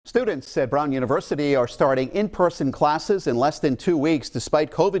Students at Brown University are starting in-person classes in less than 2 weeks despite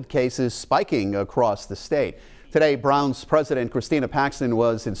COVID cases spiking across the state. Today, Brown's president Christina Paxton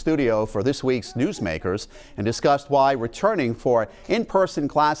was in studio for this week's Newsmakers and discussed why returning for in-person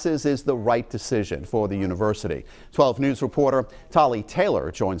classes is the right decision for the university. 12 News reporter Tolly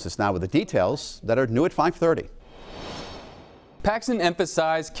Taylor joins us now with the details that are new at 5:30. Paxton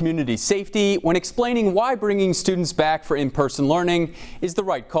emphasized community safety when explaining why bringing students back for in-person learning is the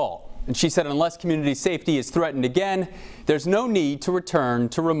right call. And she said unless community safety is threatened again, there's no need to return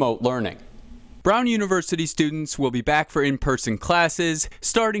to remote learning. Brown University students will be back for in-person classes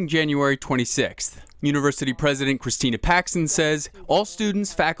starting January 26th. University President Christina Paxton says all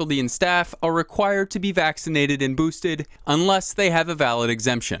students, faculty, and staff are required to be vaccinated and boosted unless they have a valid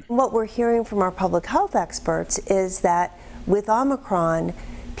exemption. What we're hearing from our public health experts is that with Omicron,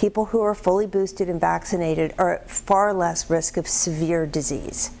 people who are fully boosted and vaccinated are at far less risk of severe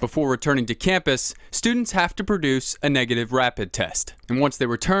disease. Before returning to campus, students have to produce a negative rapid test. And once they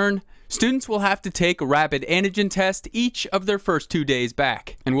return, students will have to take a rapid antigen test each of their first 2 days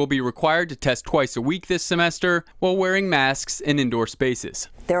back and will be required to test twice a week this semester while wearing masks in indoor spaces.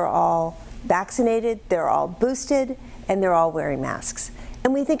 They're all vaccinated, they're all boosted, and they're all wearing masks.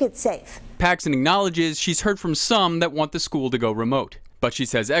 And we think it's safe. Paxton acknowledges she's heard from some that want the school to go remote. But she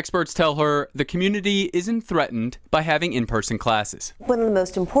says experts tell her the community isn't threatened by having in-person classes. One of the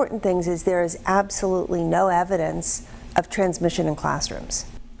most important things is there is absolutely no evidence of transmission in classrooms.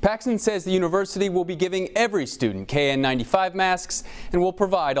 Paxton says the university will be giving every student KN95 masks and will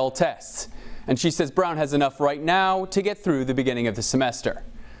provide all tests. And she says Brown has enough right now to get through the beginning of the semester.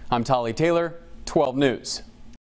 I'm Tolly Taylor, 12 News.